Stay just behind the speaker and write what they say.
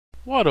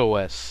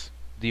WattOS,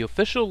 the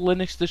official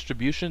Linux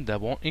distribution that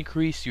won't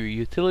increase your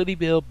utility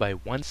bill by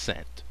 1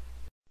 cent.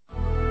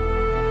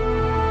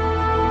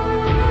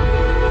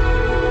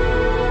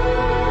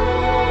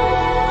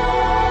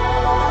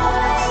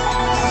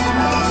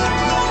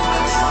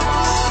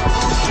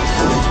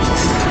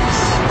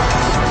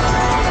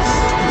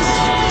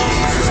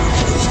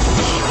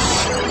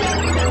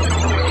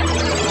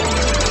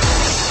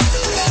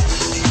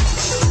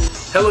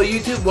 Hello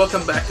YouTube,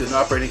 welcome back to an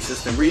operating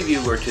system review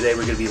where today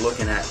we're going to be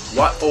looking at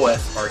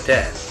WattOS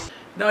R10.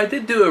 Now I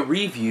did do a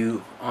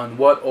review on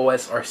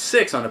WattOS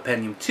R6 on a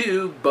Pentium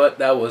II, but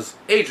that was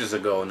ages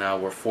ago. Now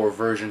we're 4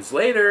 versions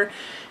later,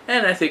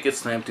 and I think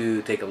it's time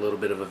to take a little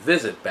bit of a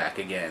visit back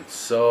again.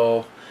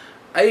 So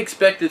I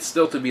expect it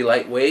still to be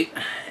lightweight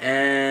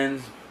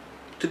and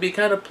to be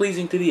kind of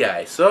pleasing to the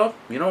eye. So,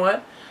 you know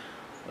what?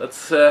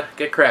 Let's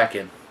get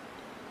cracking.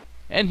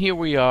 And here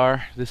we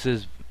are. This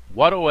is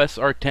WattOS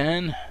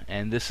R10,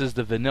 and this is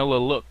the vanilla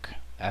look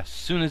as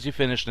soon as you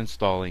finished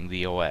installing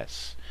the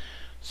OS.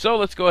 So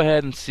let's go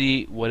ahead and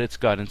see what it's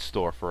got in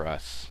store for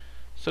us.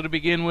 So to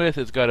begin with,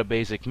 it's got a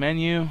basic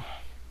menu.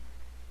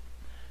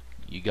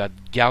 You got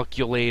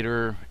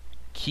calculator,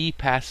 key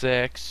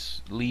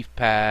passex, leaf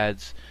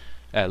pads,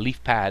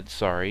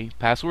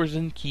 passwords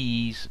and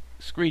keys,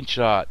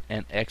 screenshot,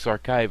 and X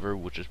archiver,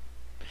 which is,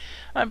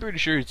 I'm pretty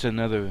sure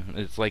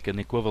it's like an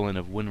equivalent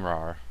of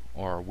WinRAR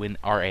or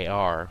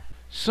WinRAR.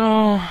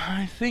 So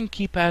I think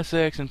key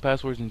passex and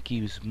passwords and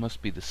keys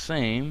must be the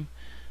same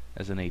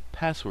as in a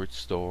password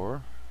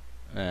store.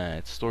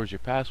 It stores your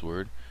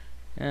password,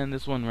 and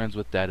this one runs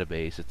with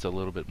database. It's a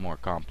little bit more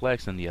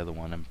complex than the other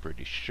one, I'm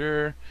pretty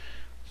sure.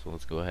 So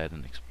let's go ahead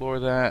and explore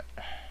that.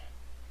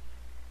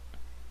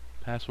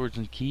 Passwords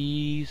and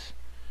keys,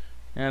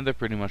 and they're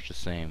pretty much the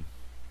same.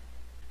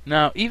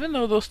 Now, even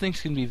though those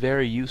things can be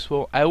very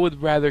useful, I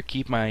would rather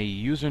keep my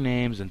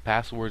usernames and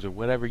passwords or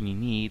whatever you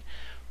need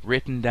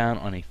written down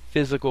on a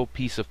physical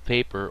piece of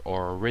paper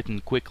or written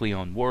quickly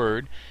on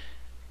Word,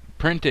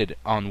 printed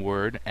on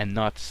Word, and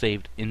not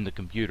saved in the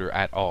computer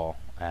at all.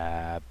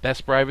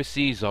 Best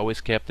privacy is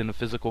always kept in a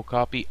physical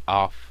copy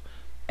off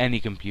any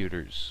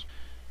computers.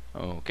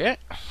 Okay,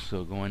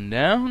 so going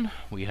down,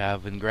 we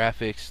have in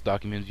graphics,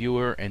 document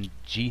viewer, and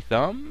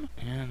G-thumb,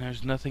 and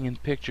there's nothing in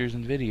pictures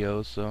and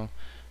videos, so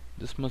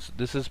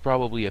this is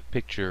probably a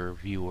picture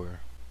viewer.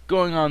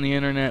 Going on the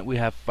internet, we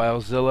have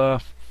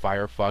FileZilla,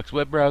 Firefox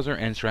web browser,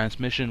 and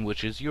Transmission,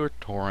 which is your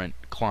torrent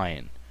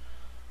client.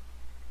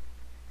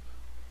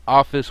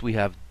 Office, we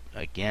have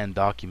again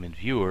document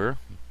viewer,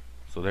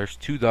 so there's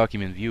 2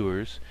 document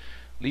viewers.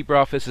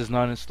 LibreOffice is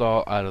not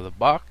installed out of the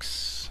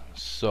box,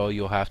 so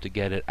you'll have to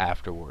get it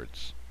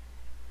afterwards.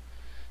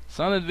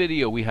 Sound and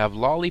video, we have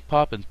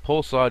Lollipop and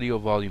Pulse Audio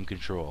volume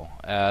control.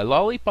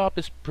 Lollipop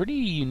is pretty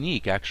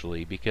unique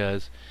actually,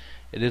 because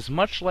it is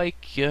much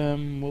like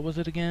what was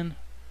it again?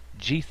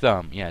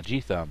 G-thumb, yeah,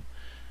 G-thumb.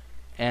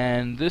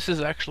 And this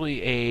is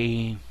actually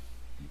a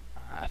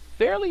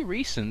fairly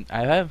recent,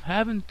 I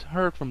haven't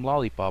heard from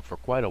Lollipop for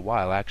quite a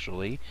while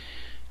actually,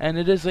 and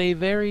it is a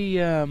very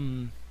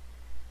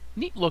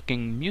neat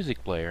looking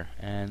music player,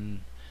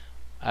 and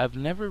I've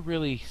never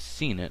really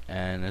seen it.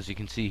 And as you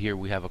can see here,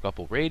 we have a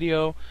couple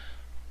radio,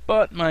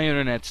 but my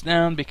internet's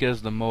down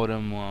because the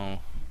modem,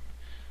 well,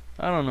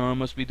 I don't know, it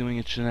must be doing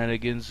its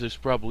shenanigans. There's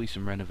probably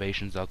some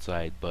renovations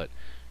outside, but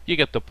you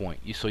get the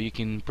point. So you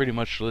can pretty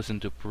much listen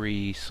to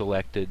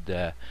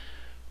pre-selected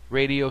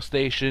radio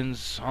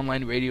stations,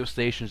 online radio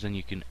stations, and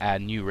you can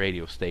add new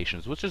radio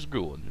stations, which is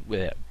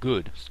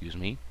good. Excuse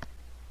me.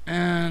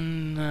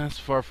 And as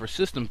far for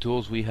system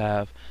tools, we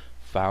have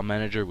File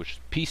Manager, which is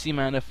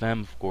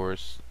PCMan-FM, of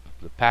course,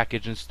 the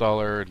package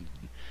installer,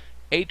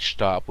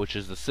 HTOP, which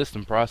is the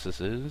system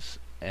processes,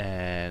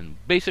 and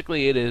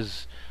basically it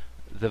is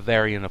the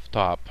variant of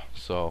top.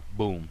 So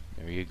boom,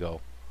 there you go.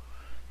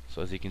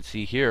 So as you can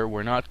see here,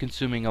 we're not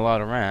consuming a lot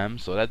of RAM,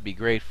 so that'd be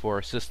great for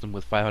a system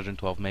with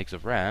 512 megs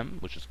of RAM,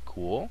 which is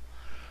cool.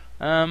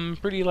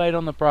 Pretty light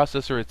on the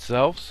processor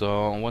itself,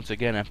 so once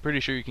again, I'm pretty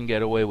sure you can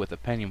get away with a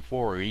Pentium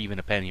 4 or even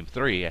a Pentium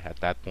 3 at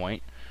that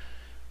point.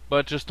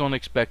 But just don't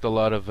expect a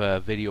lot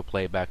of video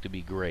playback to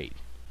be great.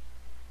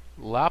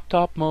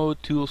 Laptop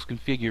mode tools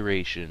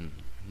configuration.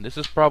 This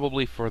is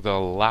probably for the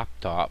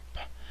laptop.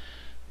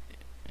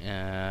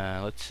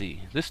 Let's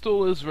see. This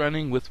tool is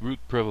running with root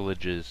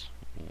privileges.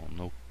 Well,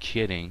 no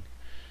kidding.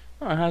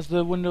 Oh, it has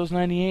the Windows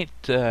 98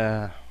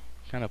 kind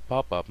of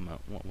pop-up,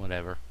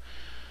 whatever.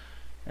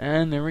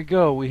 And there we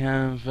go. We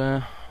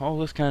have all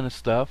this kind of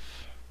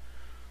stuff.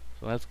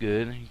 So that's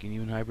good. You can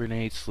even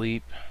hibernate,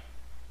 sleep.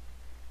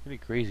 Pretty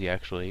crazy,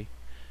 actually.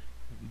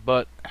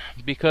 But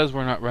because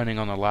we're not running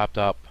on the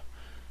laptop,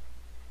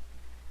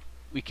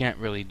 we can't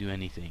really do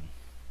anything.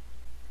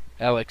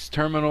 LX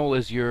Terminal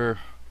is your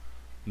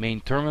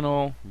main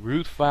terminal,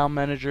 root file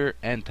manager,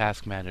 and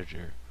task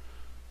manager.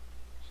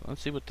 So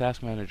let's see what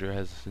Task Manager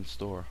has in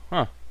store.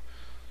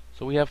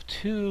 So we have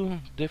 2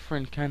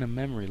 different kind of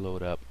memory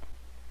load up.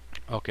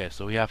 Okay,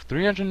 so we have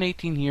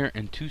 318 here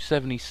and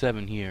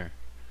 277 here.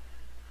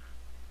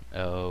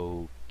 Okay.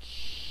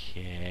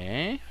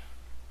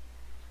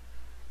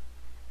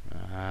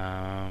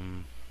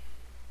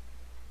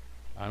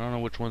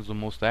 one's the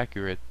most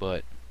accurate,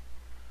 but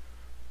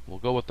we'll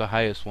go with the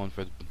highest one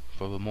for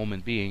the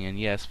moment being. And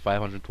yes,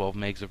 512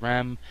 megs of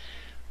RAM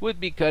would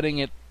be cutting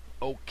it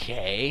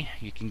okay.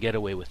 You can get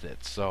away with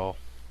it. So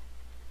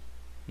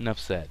enough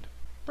said.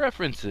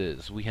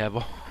 Preferences. We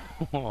have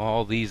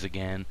all these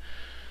again.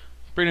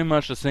 Pretty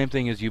much the same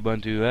thing as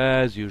Ubuntu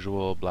as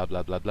usual. Blah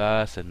blah blah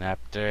blah.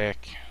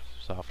 Synaptic.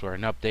 Software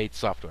and update.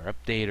 Software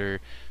updater.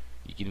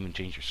 You can even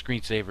change your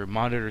screensaver.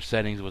 Monitor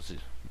settings was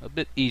a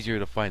bit easier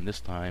to find this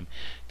time.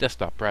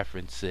 Desktop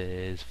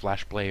preferences.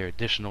 Flash player.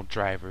 Additional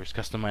drivers.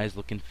 Customized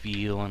look and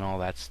feel and all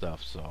that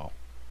stuff. So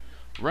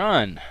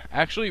run.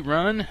 Actually,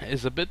 run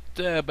is a bit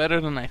better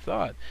than I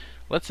thought.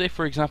 Let's say,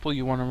 for example,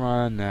 you want to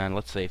run,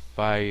 let's say,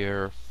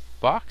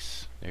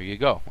 Firefox. There you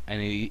go.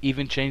 And it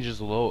even changes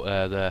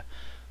the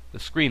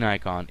screen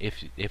icon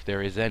if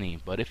there is any.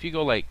 But if you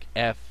go like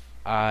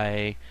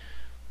Fi,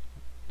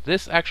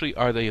 this actually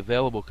are the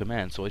available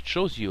commands. So it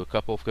shows you a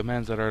couple of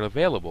commands that are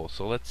available.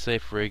 So let's say,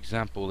 for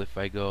example, if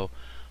I go,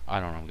 I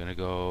don't know, I'm gonna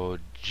go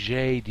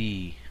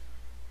JD.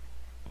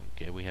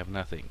 Okay, we have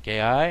nothing.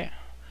 KI.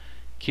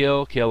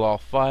 Kill all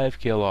 5,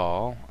 kill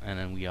all, and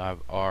then we have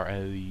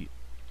RON,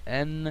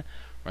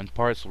 run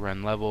parts,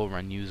 run level,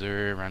 run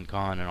user, run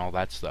con, and all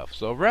that stuff.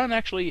 So run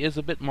actually is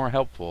a bit more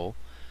helpful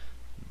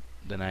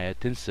than I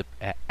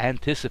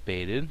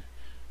anticipated.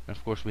 And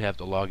of course we have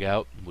to log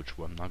out, which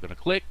I'm not going to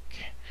click.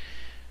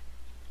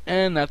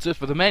 And that's it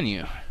for the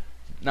menu.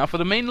 Now for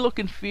the main look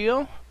and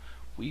feel,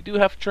 we do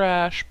have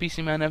Trash,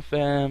 PCman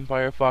FM,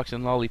 Firefox,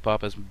 and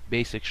Lollipop as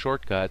basic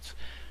shortcuts.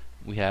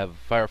 We have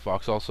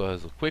Firefox also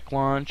has a quick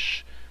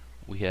launch.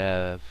 We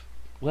have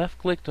left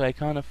click to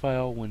iconify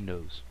all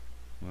windows.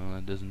 Well,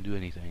 that doesn't do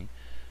anything.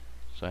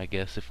 So I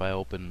guess if I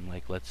open,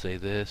 like, let's say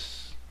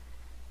this,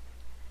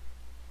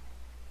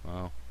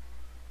 well,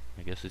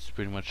 I guess it's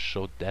pretty much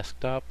show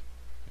desktop.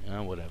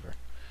 Whatever.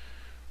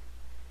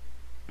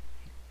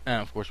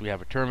 And of course we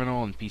have a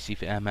terminal and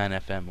PCman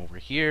FM over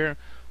here.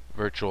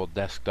 Virtual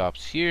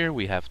desktops here.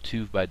 We have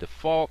 2 by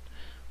default.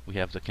 We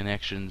have the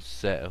connections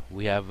set.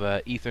 We have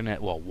Ethernet,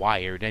 well,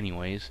 wired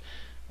anyways.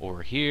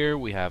 Over here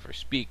we have our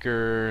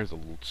speaker, the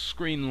little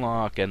screen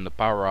lock, and the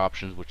power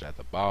options, which are at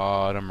the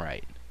bottom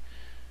right.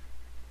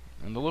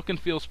 And the look and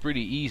feel's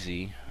pretty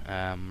easy.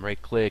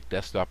 Right click,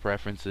 desktop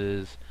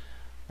preferences.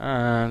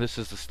 This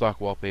is the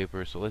stock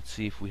wallpaper, so let's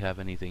see if we have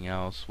anything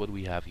else. What do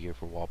we have here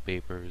for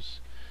wallpapers?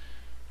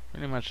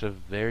 Pretty much a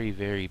very,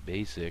 very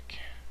basic.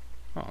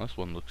 Oh, this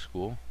one looks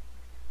cool.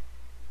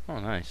 Oh,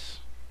 nice.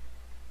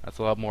 That's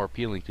a lot more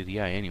appealing to the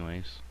eye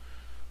anyways.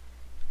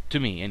 To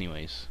me,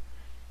 anyways.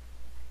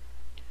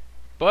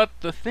 But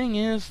the thing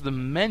is, the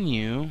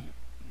menu,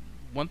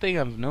 one thing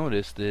I've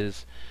noticed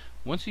is,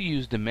 once you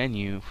use the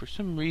menu, for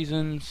some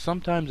reason,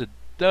 sometimes it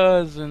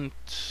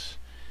doesn't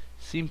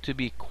seem to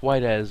be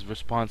quite as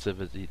responsive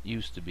as it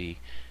used to be.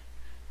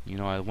 You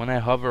know, when I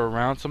hover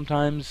around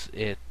sometimes,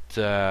 and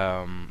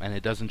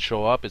it doesn't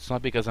show up, it's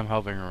not because I'm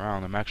hovering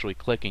around, I'm actually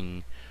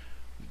clicking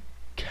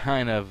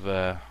kind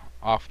of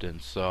often.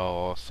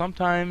 So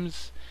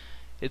sometimes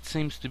it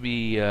seems to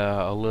be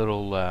a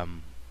little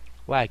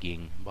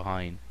lagging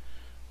behind.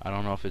 I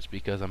don't know if it's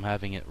because I'm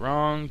having it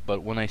wrong,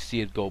 but when I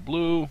see it go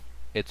blue,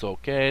 it's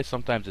okay.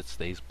 Sometimes it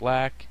stays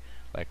black.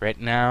 Like right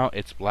now,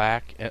 it's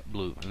black and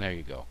blue, and there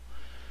you go.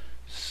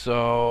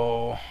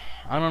 So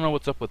I don't know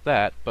what's up with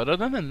that, but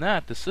other than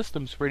that, the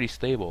system's pretty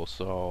stable,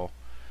 so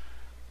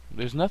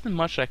there's nothing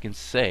much I can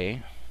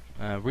say.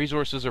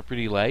 Resources are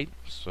pretty light,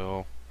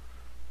 so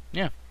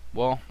yeah.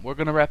 Well, we're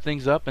gonna wrap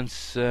things up, and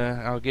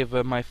I'll give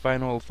my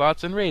final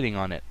thoughts and rating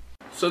on it.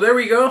 So there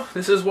we go.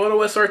 This is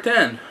WattOS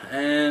R10,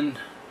 and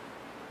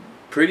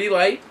pretty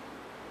light,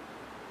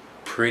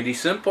 pretty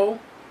simple,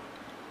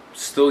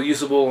 still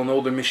usable on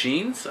older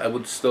machines. I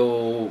would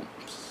still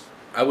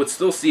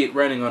see it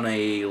running on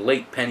a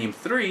late Pentium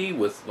II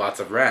with lots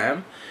of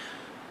RAM.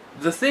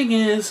 The thing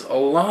is, a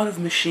lot of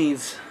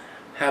machines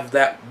have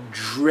that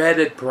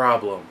dreaded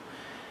problem.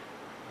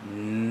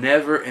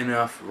 Never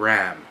enough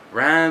RAM.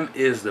 RAM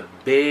is the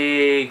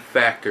big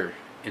factor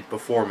in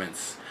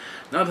performance.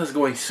 Not just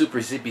going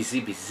super zippy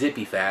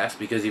fast,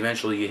 because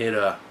eventually you hit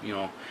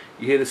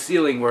a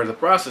ceiling where the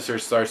processor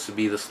starts to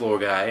be the slow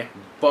guy.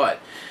 But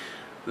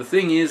the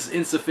thing is,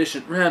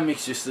 insufficient RAM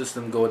makes your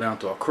system go down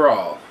to a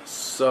crawl.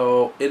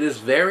 So it is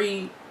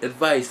very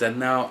advised that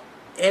now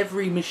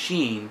every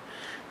machine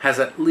has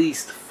at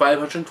least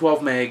 512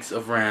 megs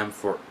of RAM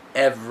for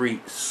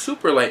every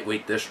super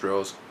lightweight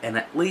distros, and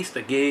at least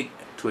a gig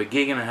to a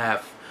gig and a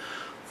half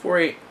for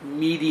a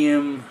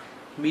medium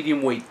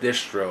weight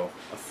distro.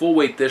 A full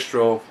weight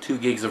distro, 2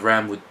 gigs of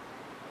RAM would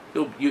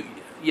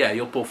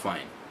you'll pull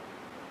fine.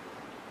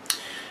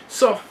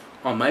 So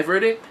on my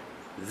verdict,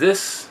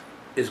 this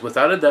is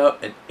without a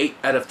doubt an 8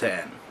 out of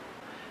 10.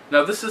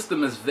 Now this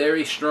system is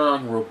very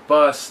strong,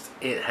 robust.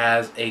 It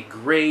has a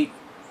great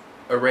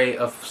array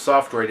of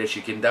software that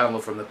you can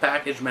download from the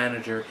package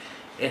manager.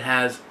 It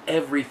has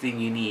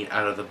everything you need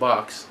out of the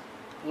box,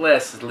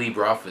 less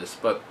LibreOffice,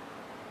 but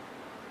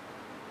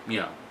you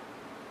know,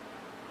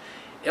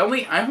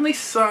 I only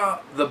saw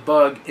the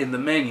bug in the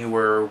menu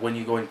where when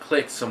you go and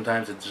click,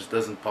 sometimes it just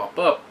doesn't pop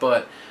up,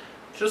 but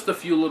just a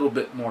few little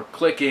bit more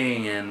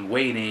clicking and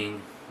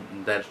waiting,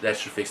 that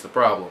should fix the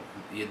problem.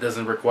 It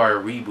doesn't require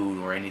a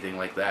reboot or anything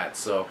like that,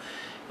 so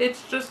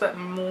it's just that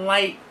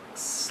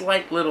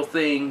slight little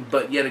thing.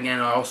 But yet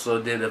again, I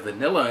also did a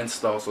vanilla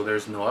install, so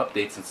there's no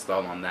updates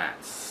installed on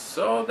that,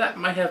 so that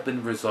might have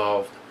been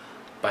resolved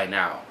by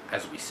now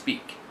as we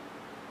speak.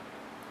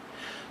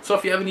 So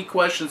if you have any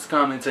questions,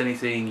 comments,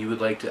 anything you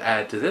would like to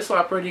add to this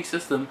operating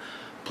system,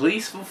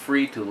 please feel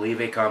free to leave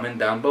a comment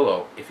down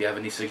below. If you have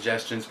any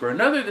suggestions for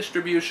another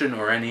distribution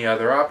or any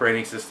other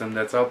operating system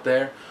that's out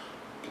there,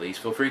 please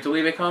feel free to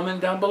leave a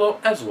comment down below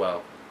as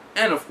well.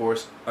 And of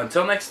course,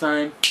 until next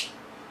time,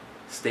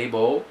 stay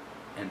bold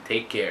and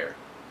take care.